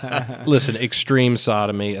 Yeah. Listen, extreme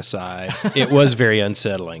sodomy aside, it was very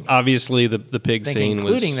unsettling. Obviously, the pig I think scene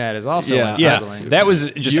including was... that is also Yeah, unsettling. that was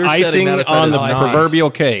just You're icing setting that aside on as the nice.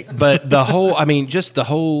 proverbial cake. But the whole, just the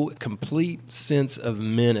whole complete sense of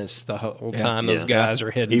menace the whole time those guys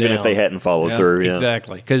are heading Even down. if they hadn't followed through. Yeah.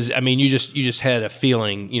 Exactly. Because, you just had a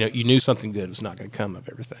feeling, you knew something good was not going to come of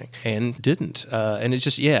everything. And didn't. And it's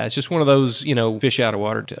just one of those, fish out of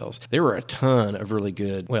water tales. There were a ton of really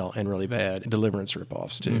good, and really bad Deliverance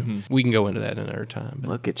ripoffs, too. Mm-hmm. We can go into that another time. But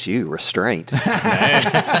Look at you, restraint.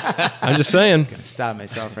 I'm just saying. Stop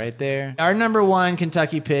myself right there. Our number one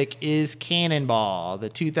Kentucky pick is Cannonball, the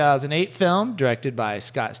 2008 film directed by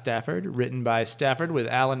Scott Stafford, written by Stafford with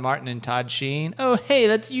Alan Martin and Todd Sheen. Oh, hey,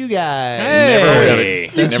 that's you guys. Hey, Never heard of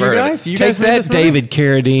it. That's Never you heard of guys? it. You take guys made that, this movie? David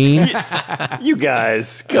Carradine. You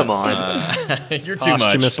guys, come on. You're too much.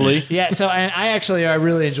 Posthumously. Yeah, so and I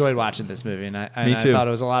really enjoyed watching this movie, and Me too. I thought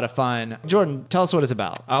it was a lot of fun. Jordan, tell us what it's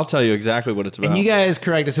about. I'll tell you exactly what it's about. And you guys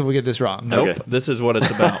correct us if we get this wrong. Nope. Okay. This is what it's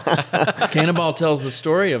about. Cannonball tells the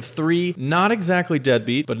story of three not exactly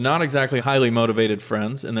deadbeat, but not exactly highly motivated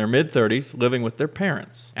friends in their mid-30s living with their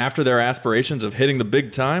parents. After their aspirations of hitting the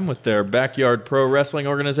big time with their backyard pro wrestling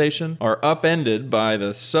organization are upended by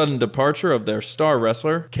the sudden departure of their star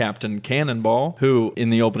wrestler, Captain Cannonball, who in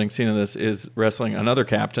the opening scene of this is wrestling another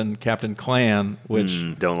captain, Captain Clan, which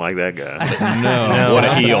Don't like that guy. no, What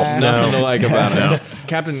a heel. Nothing to like about it.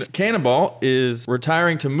 Captain Cannonball is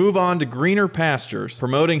retiring to move on to greener pastures,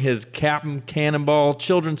 promoting his Captain Cannonball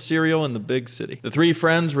children's cereal in the big city. The three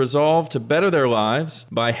friends resolve to better their lives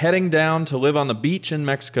by heading down to live on the beach in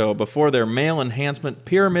Mexico before their male enhancement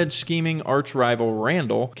pyramid scheming arch rival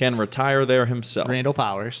Randall can retire there himself. Randall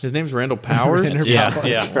Powers. His name's Randall Powers? Randall Yeah, Powers.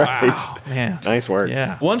 yeah. Wow, man. Nice work.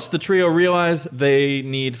 Yeah. Once the trio realize they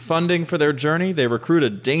need funding for their journey, they recruit a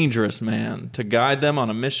dangerous man to guide them on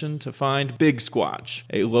a mission to find Big Squatch,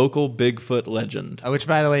 a local Bigfoot legend. Which,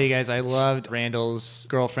 by the way, you guys, I loved Randall's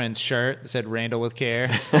girlfriend's shirt that said Randall with care.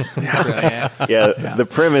 Brilliant. Yeah, the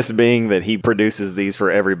premise being that he produces these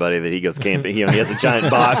for everybody that he goes camping. He has a giant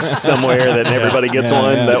box somewhere that everybody gets Yeah,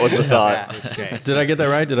 one. yeah. That was the thought. Yeah, it's great. Did I get that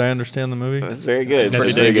right? Did I understand the movie? That's very good.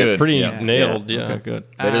 That's Pretty good. pretty Yeah. nailed. Yeah. Okay,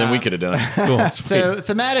 good. Better than we could have done. Cool. So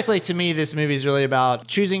thematically, to me, this movie is really about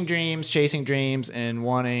choosing dreams, chasing dreams, and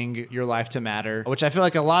wanting your life to matter, which I feel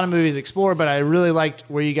like a lot of movies explore, but I really liked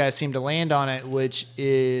where you guys seem to land on it, which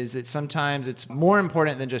is that sometimes it's more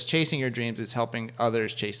important than just chasing your dreams, it's helping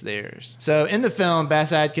others chase theirs. So in the film,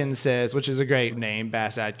 Bass Adkins says, which is a great name,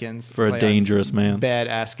 Bass Adkins. For a play on dangerous man. Bad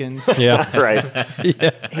Askins. Yeah. Right.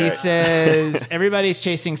 He says, everybody's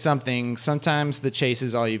chasing something. Sometimes the chase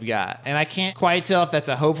is all you've got. And I can't quite tell if that's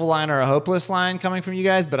a hopeful line or a hopeless line coming from you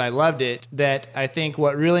guys, but I loved it. That I think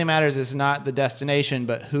what really matters is not the destination,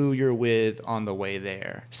 but who you're with on the way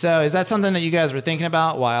there. So is that something that you guys were thinking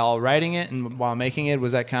about while writing it and while making it?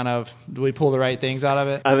 Was that kind of, did we pull the right things out of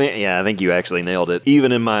it? I think you actually nailed it.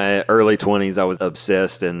 Even in my early 20s, I was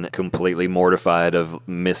obsessed and completely mortified of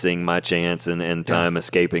missing my chance and time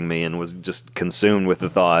escaping me, and was just consumed with the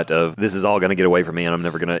thought of this is all going to get away from me, and I'm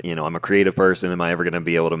never going to, I'm a creative person. Am I ever going to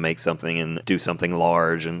be able to make something and do something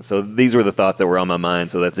large? And so these were the thoughts that were on my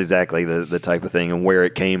mind. So that's exactly the type of thing and where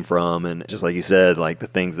it came from. And just like you said, like the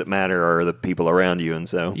things that matter are the people around you. And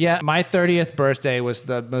so Yeah, my 30th birthday was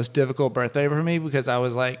the most difficult birthday for me because I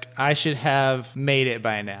was like, I should have made it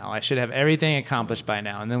by now. I should have everything accomplished by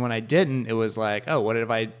now. And then when I didn't, it was like, oh, what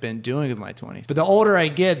have I been doing with my 20s? But the older I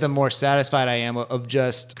get, the more satisfied I am of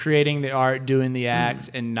just creating the art, doing the act,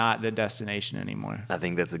 and not the destination anymore. I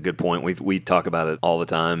think that's a good point. We talk about it all the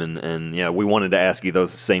time, and yeah, we wanted to ask you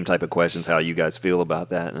those same type of questions, how you guys feel about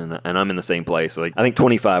that, and I'm in the same place. Like I think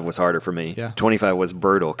 25 was harder for me. Yeah. 25 was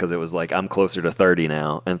brutal because it was like I'm closer to 30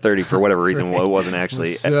 now, and 30 for whatever reason well, it wasn't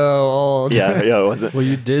actually. So old. Yeah, it wasn't. Well,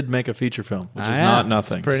 you did make a feature film, which is I know. not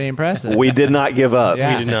nothing. It's pretty impressive. We did not give up.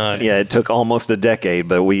 Yeah. We did not. Yeah, it took almost a decade,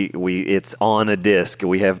 but we it's on a disc.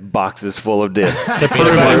 We have boxes full of discs. If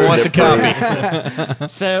anybody wants a copy.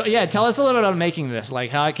 So yeah, tell us a little bit on making this, like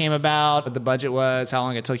how it came about, what the budget was, how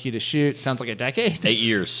long it took you to shoot. Sounds like a decade. 8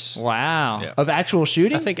 years. Wow. Yeah. Of actual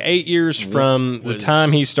shooting? I think 8 years from the was-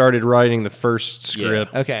 time he started writing the first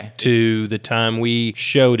script Okay. to the time we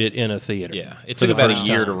showed it in a theater. Yeah. It For took the about a first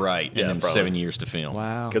year time. to write Yeah, and then probably. 7 years to film.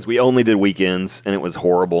 Wow. Because we only did weekends, and it was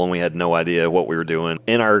horrible, and we had no idea what we were doing.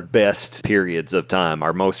 In our best periods of time,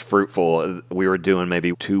 our most fruitful, we were doing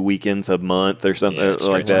maybe 2 weekends a month or something Yeah,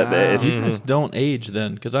 like that. Wow. It- You guys don't age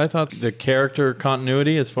then, because I thought the character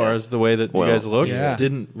continuity, as far as the way that Well, you guys looked, yeah.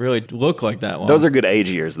 didn't really look like that long. Those are good age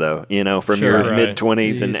years, though. From Sure, your right. mid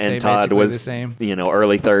 20s, You and say Todd basically the was, same.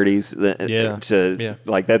 early 30s. Yeah. To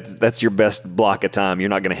like that's your best block of time. You're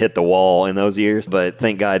not going to hit the wall in those years, but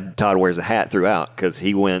thank God Todd wears a hat throughout because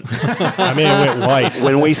he went. I mean, it went white.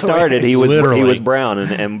 When we started, he was Literally. brown,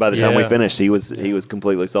 and by the time we Yeah. finished, he was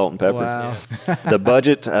completely salt and pepper. Wow. The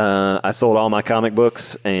budget, I sold all my comic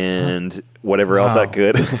books and whatever else I Wow.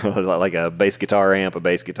 could, like a bass guitar amp, a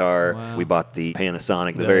bass guitar. Wow. We bought the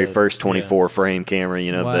Panasonic, the very first 24 frame camera.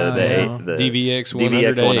 Wow. The DVX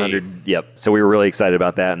DVX 100A. 100. Yep. So we were really excited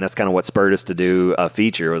about that, and that's kind of what spurred us to do a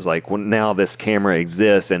feature. It was like, well, now this camera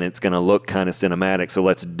exists and it's going to look kind of cinematic, so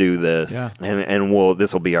let's do this. Yeah. And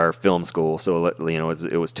this will be our film school. So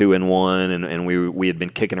it was 2 in 1, and we had been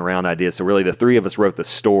kicking around ideas. So really, the three of us wrote the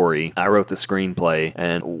story. I wrote the screenplay,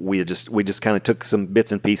 and we just kind of took some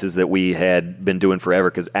bits and pieces that we had had been doing forever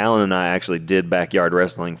because Alan and I actually did backyard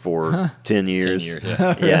wrestling for 10 years. 10 years,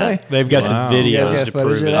 yeah. Yeah. They've got Wow. the You guys videos got to footage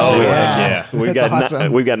prove of it. that? Oh, Wow. yeah. We've That's got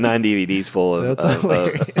awesome. we've got 9 DVDs full of That's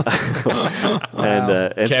hilarious.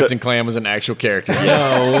 and Captain Clam was an actual character.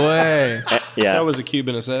 No way. yeah, So was a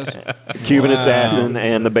Cuban assassin. Cuban Assassin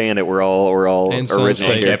and the Bandit were all And Soul original Sayer.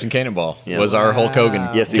 characters. Captain Cannonball Yeah. was our Hulk Hogan.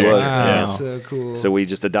 Yes, he character. was. Wow. Yeah. That's so cool. So we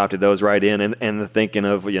just adopted those right in, and the thinking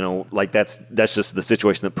of like that's just the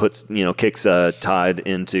situation that puts kicks Tide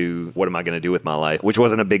into what am I going to do with my life, which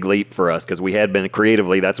wasn't a big leap for us because we had been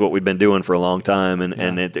creatively that's what we'd been doing for a long time,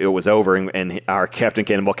 and it was over, and our Captain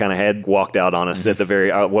Cannonball kind of had walked out on us at the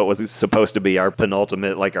very what was supposed to be our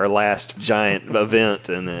penultimate, like our last giant event,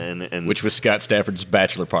 and Which was Scott Stafford's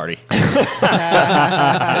bachelor party.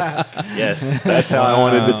 yes, that's how I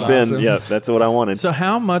wanted to spend. Awesome. Yeah, that's what I wanted. So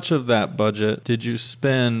how much of that budget did you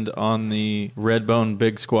spend on the Redbone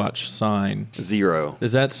Big Squatch sign? 0.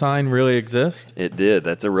 Does that sign really exist? It did.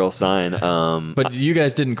 That's a real sign. But you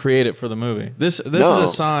guys didn't create it for the movie. This No. is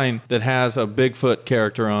a sign that has a Bigfoot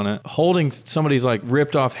character on it holding somebody's like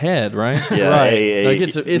ripped off head, right? Yeah, Right. a Like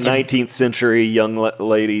it's 19th century young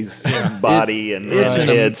lady's body and it's an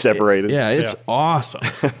am- head separated. Yeah, it's awesome.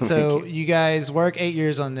 So you guys work 8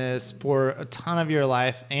 years on this, pour a ton of your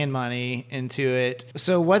life and money into it.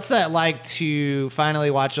 So what's that like to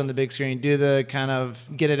finally watch on the big screen, do the kind of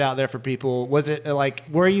get it out there for people? Was it like,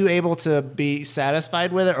 were you able to be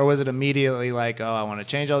satisfied with it, or was it immediately like, oh, I want to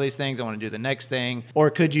change all these things, I want to do the next thing, or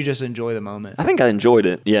could you just enjoy the moment? I think I enjoyed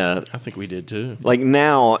it. Yeah. I think we did too. Like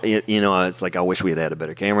now, it's like I wish we had a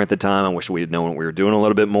better camera at the time. I wish we had known what we were doing a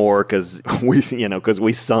little bit more because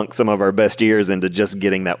we sunk some of our best years into just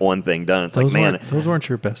getting that one thing done. It's like, man, those weren't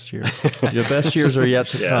your best years. Your best years are yet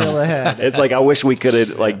to come. Still ahead. it's like I wish we could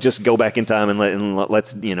have like just go back in time and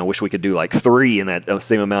let's wish we could do like 3 in that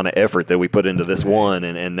same amount of effort that we put into this one.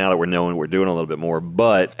 And now that we're knowing we're doing a little bit more,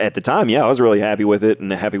 but at the time, yeah, I was really happy with it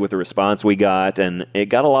and happy with the response we got, and it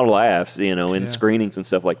got a lot of laughs, in screenings and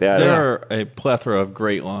stuff like that. There are a plethora of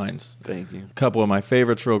great lines. Thank you. A couple of my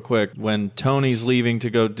favorites real quick. When Tony's leaving to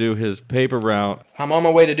go do his paper route I'm on my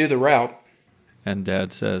way to do the route. and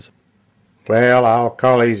Dad says, Well, I'll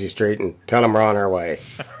call Easy Street and tell them we're on our way.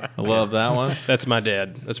 I love that one. That's my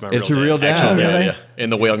dad. That's my It's real a real dad. Yeah, yeah.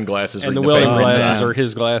 And the welding glasses. And the reading welding paper. glasses yeah. are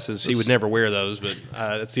his glasses. He would never wear those, but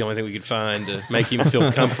that's the only thing we could find to make him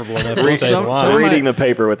feel comfortable enough to stay some- alive. some- Reading the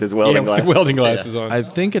paper with his welding Yeah, glasses. with welding glasses on. I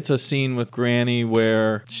think it's a scene with Granny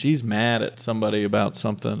where she's mad at somebody about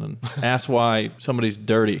something and asks why somebody's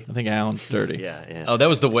dirty. I think Alan's dirty. Yeah, yeah. Oh, that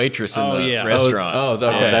was the waitress in the yeah. restaurant.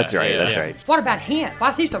 Okay. That's right. That's right. What about him? Why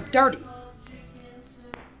is he so dirty?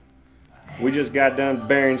 We just got done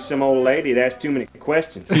burying some old lady. That's too many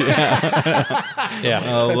questions. Yeah.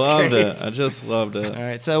 I loved it. I just loved it. All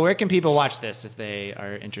right, so where can people watch this if they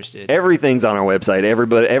are interested? Everything's on our website.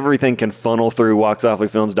 Everything can funnel through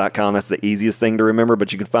walksoftlyfilms.com. That's the easiest thing to remember,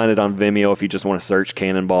 but you can find it on Vimeo if you just want to search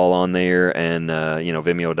Cannonball on there, and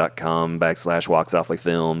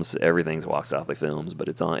vimeo.com/walksoftlyfilms. Everything's Walk Softly Films, but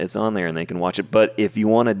it's on there and they can watch it. But if you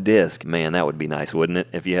want a disc, man, that would be nice, wouldn't it?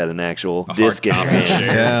 If you had an actual disc in your copy,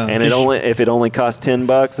 hands. sure. Yeah. And if it only cost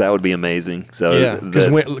 $10, that would be amazing. So Yeah,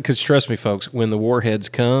 because trust me, folks, when the warheads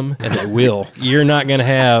come, and they will, you're not going to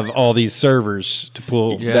have all these servers to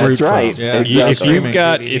pull. Yeah. That's fruit right. from. Yeah.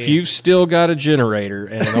 Exactly. If you've still got a generator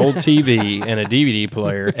and an old TV and a DVD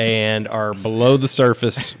player and are below the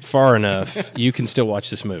surface far enough, you can still watch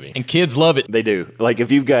this movie. And kids love it. They do. Like,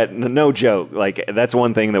 if you've got, no joke, like, that's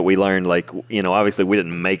one thing that we learned, like, obviously we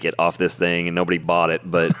didn't make it off this thing and nobody bought it,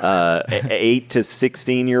 but 8 to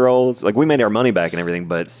 16-year-olds, like, we made our money back and everything,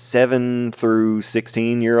 but 7 through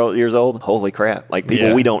 16 years old, holy crap. Like,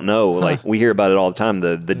 people we don't know, like, we hear about it all the time.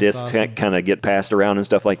 The discs awesome. kind of get passed around and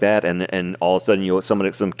stuff like that, and all of a sudden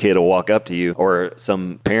some kid will walk up to you, or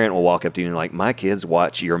some parent will walk up to you and like, my kids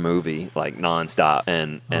watch your movie, like, nonstop,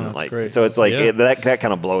 and that's like, great. so it's like, Yeah. that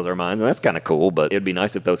kind of blows our minds, and that's kind of cool, but it'd be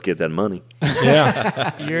nice if those kids had money.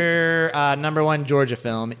 Yeah. Your number one Georgia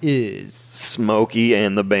film is Smokey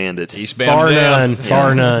and the Bandit. Eastbound Bar and down. none.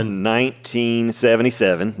 Bar none.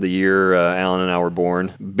 1977, the year Alan and I were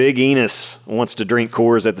born. Big Enos wants to drink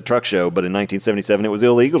Coors at the truck show, but in 1977 it was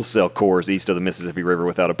illegal to sell Coors east of the Mississippi River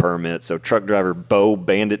without a permit. So truck driver Bo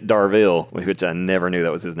Bandit Darville, which I never knew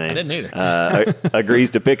that was his name, I didn't either. agrees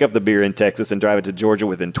to pick up the beer in Texas and drive it to Georgia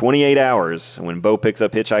within 28 hours. When Bo picks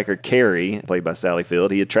up hitchhiker Carrie, played by Sally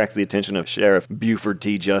Field, he attracts the attention of Sheriff Buford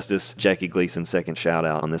T. Justice. Jackie Gleason's second shout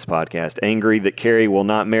out on this podcast. Angry that Carrie will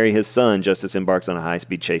not marry his son, Justice embarks on a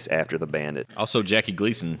high-speed chase after after the Bandit. Also, Jackie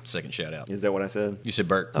Gleason, second shout out. Is that what I said? You said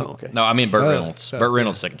Burt. Oh, okay. No, I mean Burt Oh, Reynolds. so- Burt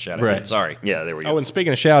Reynolds, second shout out. Right. Sorry. Yeah, there we go. Oh, and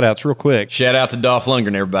speaking of shout outs, real quick. Shout out to Dolph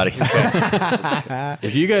Lundgren, everybody.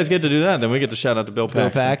 If you guys get to do that, then we get to shout out to Bill Bill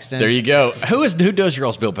Paxton. Paxton. There you go. Who does your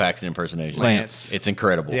all's Bill Paxton impersonation? Lance. It's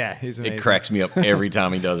incredible. Yeah, he's amazing. It cracks me up every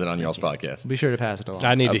time he does it on y'all's podcast. Be sure to pass it along.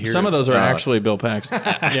 I need to hear Some it. of those are actually Bill Paxton.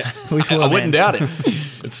 we flew I him wouldn't in. doubt it.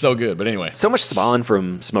 It's so good. But anyway. So much spawn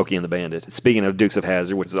from Smokey and the Bandit. Speaking of Dukes of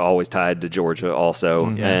Hazzard, which is always tied to Georgia also,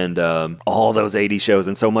 and all those 80s shows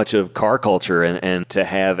and so much of car culture, and to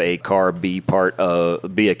have a car be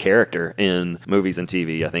a character in movies and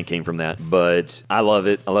TV, I think came from that. But I love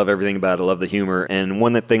it. I love everything about it. I love the humor. And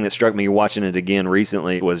one thing that struck me watching it again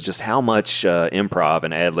recently was just how much improv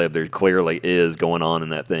and ad-lib there clearly is going on in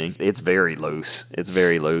that thing. It's very loose. It's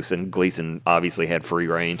very loose. And Gleason obviously had free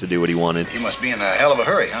reign to do what he wanted. You must be in a hell of a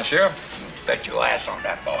hurry, huh, Sheriff? Bet your ass on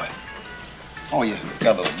that boy. Oh, you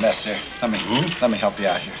got a little mess there. Let me help you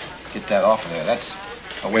out here. Get that off of there. That's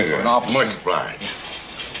a way for an officer. Much obliged.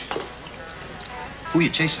 Who are you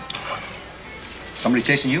chasing? Somebody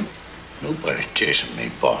chasing you? Nobody's chasing me,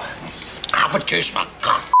 boy. I was chasing a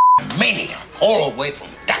cock maniac all the way from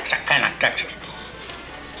Texarkana, Texas.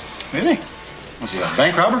 Really? Was he a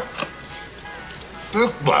bank robber?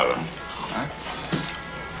 Look, Byron.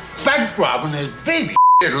 Bank robbing is baby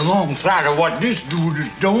alongside of what this dude is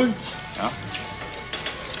doing. Yeah.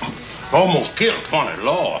 Almost killed 20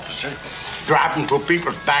 law officers. Driving through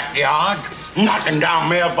people's backyard, knocking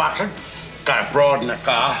down mailboxes. Got a broad in the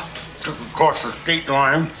car, took across the state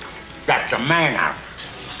line. That's a man out.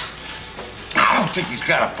 I don't think he's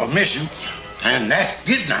got a permission, and that's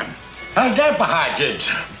getting him. How's that for high kids?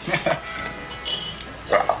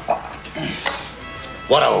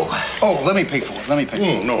 What Oh, let me pay for it. Let me pay for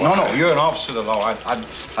it. No, you're an officer of the law.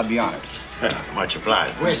 I'd be honored. Yeah, much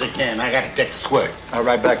obliged. Where's the can? I gotta take a squirt.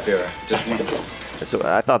 Right back there. Just one. So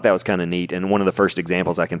I thought that was kind of neat, and one of the first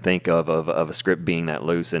examples I can think of a script being that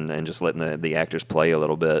loose and just letting the actors play a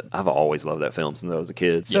little bit. I've always loved that film since I was a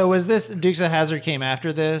kid. So was this Dukes of Hazzard came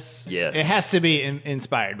after this? Yes. It has to be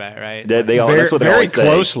inspired by it, right? That's what they always say.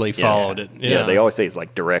 Very closely followed it. Yeah, they always say it's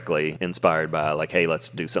like directly inspired by, like, hey,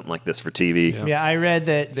 let's do something like this for TV. Yeah, I read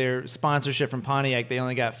that their sponsorship from Pontiac, they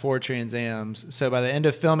only got 4 Trans Ams. So by the end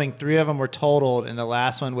of filming, 3 of them were totaled, and the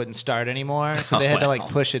last one wouldn't start anymore. So they had to like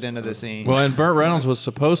push it into the scene. Well, and Burt Reynolds was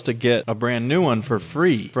supposed to get a brand new one for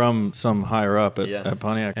free from some higher up at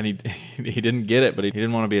Pontiac, and he didn't get it, but he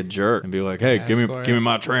didn't want to be a jerk and be like, "Hey, give me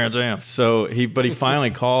my Trans Am." So he finally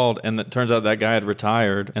called, and it turns out that guy had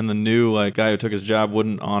retired, and the new guy who took his job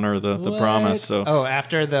wouldn't honor the promise. So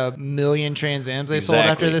after the 1 million Trans Ams they sold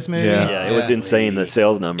after this movie, it was insane, the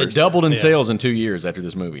sales numbers. It doubled in sales in 2 years after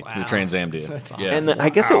this movie. The Trans Am did. That's awesome. Yeah. And I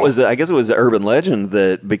guess it was an urban legend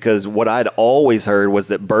that, because what I'd always heard was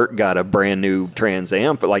that Burt got a brand new Trans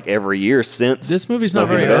Am like every year since. this movie's not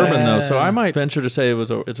very urban though, so I might venture to say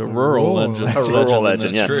it's a rural legend. A rural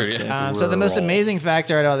legend, yeah. True, yeah. So the most amazing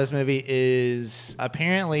factor about this movie is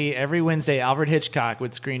apparently every Wednesday Alfred Hitchcock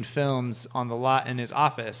would screen films on the lot in his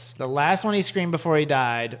office. The last one he screened before he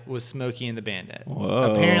died was Smokey and the Bandit.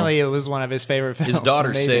 Whoa. Apparently it was one of his favorite films. His daughter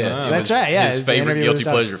Amazing. said it That's was right, yeah. his the favorite interview with guilty his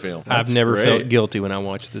daughter. pleasure film. I've never great. felt guilty when I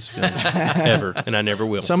watched this film ever, and I never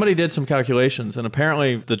will. Somebody did some calculations, and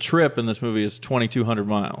apparently the trip in this movie is 2,200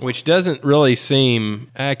 miles. Which doesn't really seem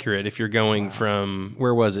accurate if you're going from,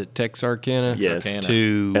 where was it, Texarkana? Yes.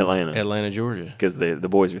 To Atlanta, Georgia. Because the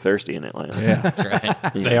boys are thirsty in Atlanta. Yeah, That's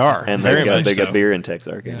right. They are. And Very they much got so. beer in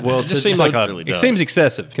Texarkana. Well, it just seems like it seems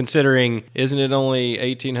excessive, considering, isn't it only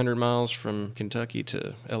 1,800 miles from Kentucky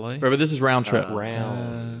to L.A.? Right, but this is round trip.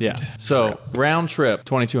 Yeah. So round trip,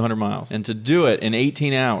 2,200 miles, and to do it in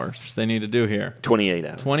 18 hours, they need to do here 28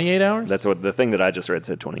 hours. 28 hours. That's what the thing that I just read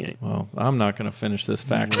said 28. Well, I'm not going to finish this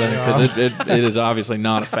fact because it is obviously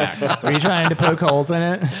not a fact. Were you trying to poke holes in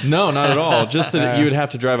it? No, not at all. Just that you would have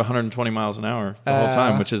to drive 120 miles an hour the whole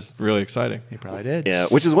time, which is really exciting. He probably did. Yeah,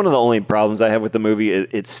 which is one of the only problems I have with the movie.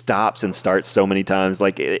 It stops and starts so many times.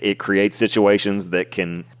 Like it creates situations that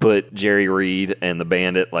can put Jerry Reed and the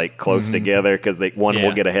Bandit like close together because one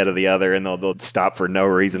will get ahead of the other and they'll stop for no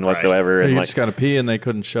reason whatsoever. And You like, just got to pee, and they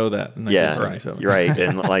couldn't show that. And they yeah, couldn't say so. you're right.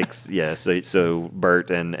 And like, yeah, so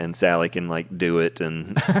Bert and Sally can like do it,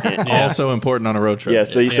 and Also important on a road trip. yeah.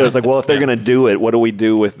 So it's like, well, if they're gonna do it, what do we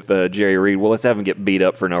do with Jerry Reed? Well, let's have him get beat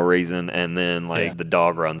up for no reason, and then like the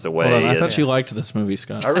dog runs away. Hold on, I and- thought you liked this movie,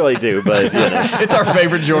 Scott. I really do, but you know. It's our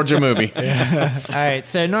favorite Georgia movie. All right.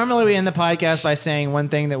 So normally we end the podcast by saying one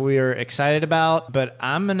thing that we are excited about, but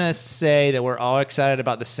I'm going to say that we're all excited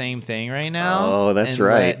about the same thing right now. Oh, that's and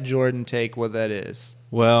right. Let Jordan take what that is.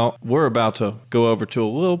 Well, we're about to go over to a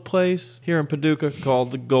little place here in Paducah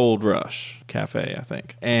called the Gold Rush Cafe, I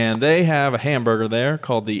think. And they have a hamburger there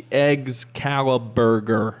called the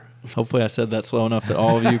Excalibur. Hopefully I said that slow enough that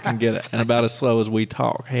all of you can get it, and about as slow as we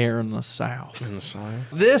talk here in the South.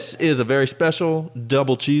 This is a very special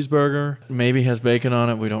double cheeseburger. Maybe has bacon on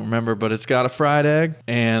it, we don't remember, but it's got a fried egg,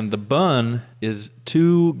 and the bun is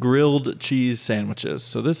 2 grilled cheese sandwiches.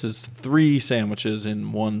 So this is 3 sandwiches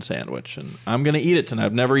in one sandwich, and I'm going to eat it tonight.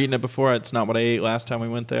 I've never eaten it before. It's not what I ate last time we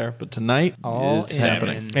went there, but tonight it's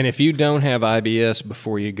happening. And if you don't have IBS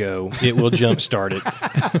before you go, it will jumpstart it.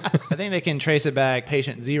 I think they can trace it back.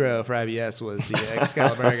 Patient 0 for IBS was the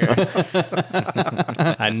Excalibur.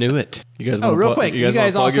 I knew it. You guys real quick. You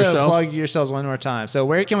guys also yourselves? plug yourselves one more time. So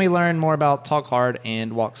where can we learn more about Talk Hard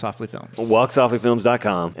and Walk Softly Films?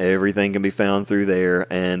 WalkSoftlyFilms.com. Everything can be found through there,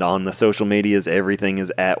 and on the social medias, everything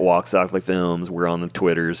is at Walk Softly Films. We're on the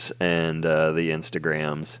Twitters and the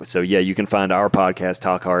Instagrams. So yeah, you can find our podcast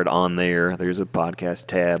Talk Hard on there. There's a podcast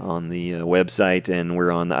tab on the website, and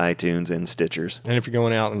we're on the iTunes and Stitchers. And if you're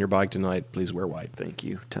going out on your bike tonight, please wear white. Thank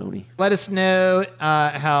you, Tony. Let us know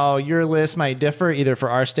how your list might differ, either for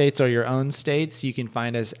our states or your own states. You can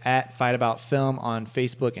find us at Fight About Film on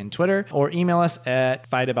Facebook and Twitter, or email us at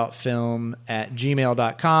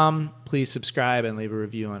fightaboutfilm@gmail.com. Please subscribe and leave a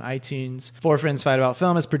review on iTunes. Four Friends Fight About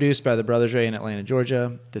Film is produced by the Brothers Ray in Atlanta,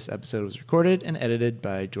 Georgia. This episode was recorded and edited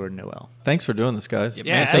by Jordan Noel. Thanks for doing this, guys.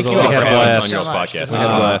 Yeah, thank you for for having us on so your much. podcast. This was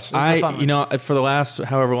awesome. This was a fun one. For the last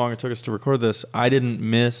however long it took us to record this, I didn't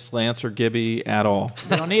miss Lance or Gibby at all.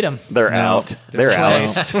 We don't need them. They're out. They're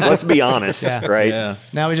out. Let's be honest, right? Yeah.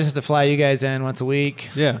 Now we just have to fly you guys in once a week.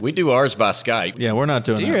 Yeah. We do ours by Skype. Yeah, we're not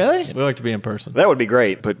doing Do that. you really? We like to be in person. That would be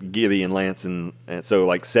great. Put Gibby and Lance and so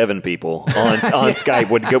like 7 people on Skype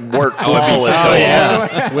would work flawlessly.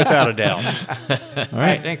 Without a doubt. All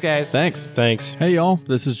right. Thanks, guys. Thanks. Hey, y'all.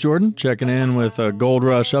 This is Jordan checking in with a Gold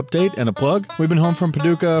Rush update and a plug. We've been home from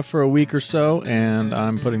Paducah for a week or so, and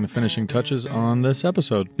I'm putting the finishing touches on this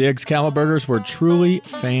episode. The Excaliburgers were truly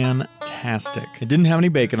fantastic. It didn't have any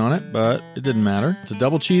bacon on it, but it didn't matter. It's a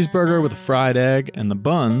double cheeseburger with a fried egg, and the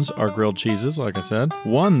buns are grilled cheeses, like I said.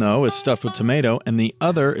 One, though, is stuffed with tomato, and the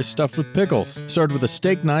other is stuffed with pickles. Served with a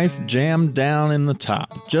steak knife jammed down in the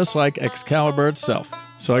top, just like Excalibur itself.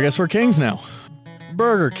 So I guess we're kings now.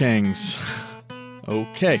 Burger Kings.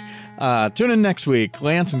 Okay. Tune in next week.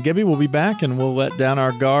 Lance and Gibby will be back, and we'll let down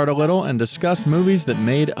our guard a little and discuss movies that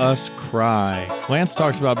made us cry. Lance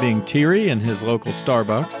talks about being teary in his local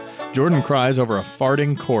Starbucks. Jordan cries over a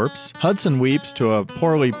farting corpse. Hudson weeps to a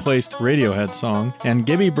poorly placed Radiohead song. And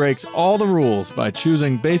Gibby breaks all the rules by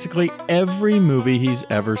choosing basically every movie he's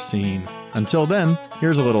ever seen. Until then,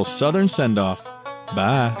 here's a little Southern send-off.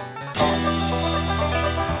 Bye.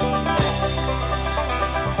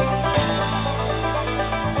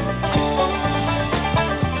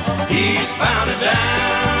 Eastbound and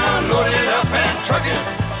down, loaded up and trucking.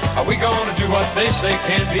 Are we gonna do what they say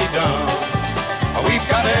can't be done? We've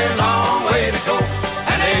got a long way to go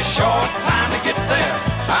and a short time to get there.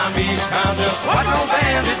 I'm eastbound, just watch no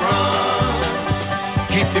bandit run.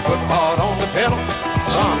 Keep your foot hard on the pedal,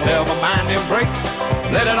 son, never mind them brakes.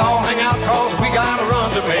 Let it all hang out, cause we got a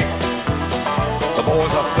run to make. The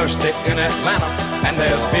boys are thirsty in Atlanta, and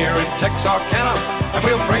there's beer in Texarkana, and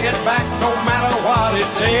we'll bring it back no matter what it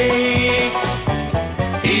takes.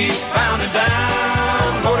 Eastbound and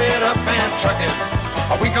down, loaded up and trucking.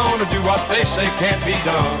 Are we gonna do what they say can't be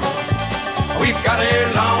done? We've got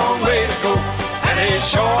a long way to go and a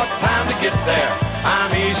short time to get there.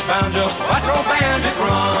 I'm eastbound, just watch old bandit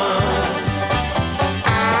run.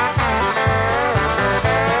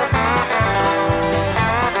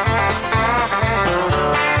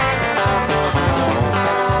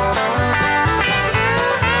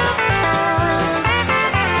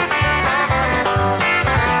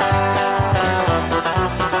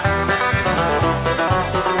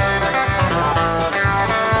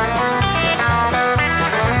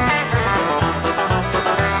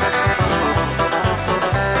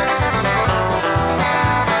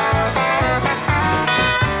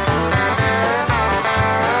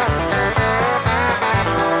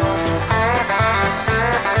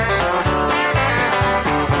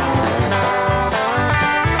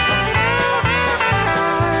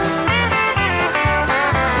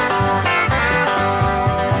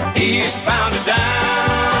 Eastbound and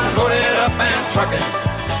down, loaded up and trucking.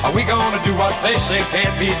 Are we gonna do what they say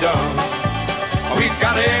can't be done? We've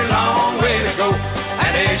got a long way to go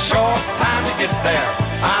and a short time to get there.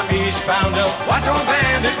 I'm eastbound, just watch old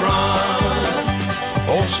bandit run.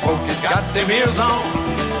 Old Smokey's got them ears on,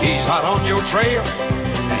 he's hot on your trail,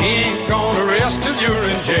 and he ain't gonna rest till you're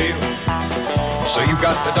in jail. So you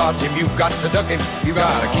got to dodge him, you got to duck him, you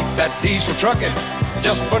gotta keep that diesel trucking.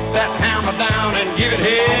 Just put that hammer down and give it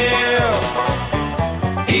hell.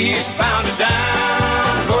 Eastbound and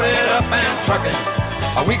down, load it up and trucking.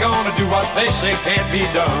 Are we gonna do what they say can't be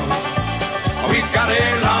done? We've got a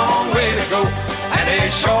long way to go and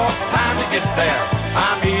a short time to get there.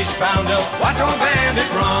 I'm eastbound up, watch our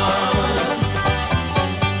bandit run.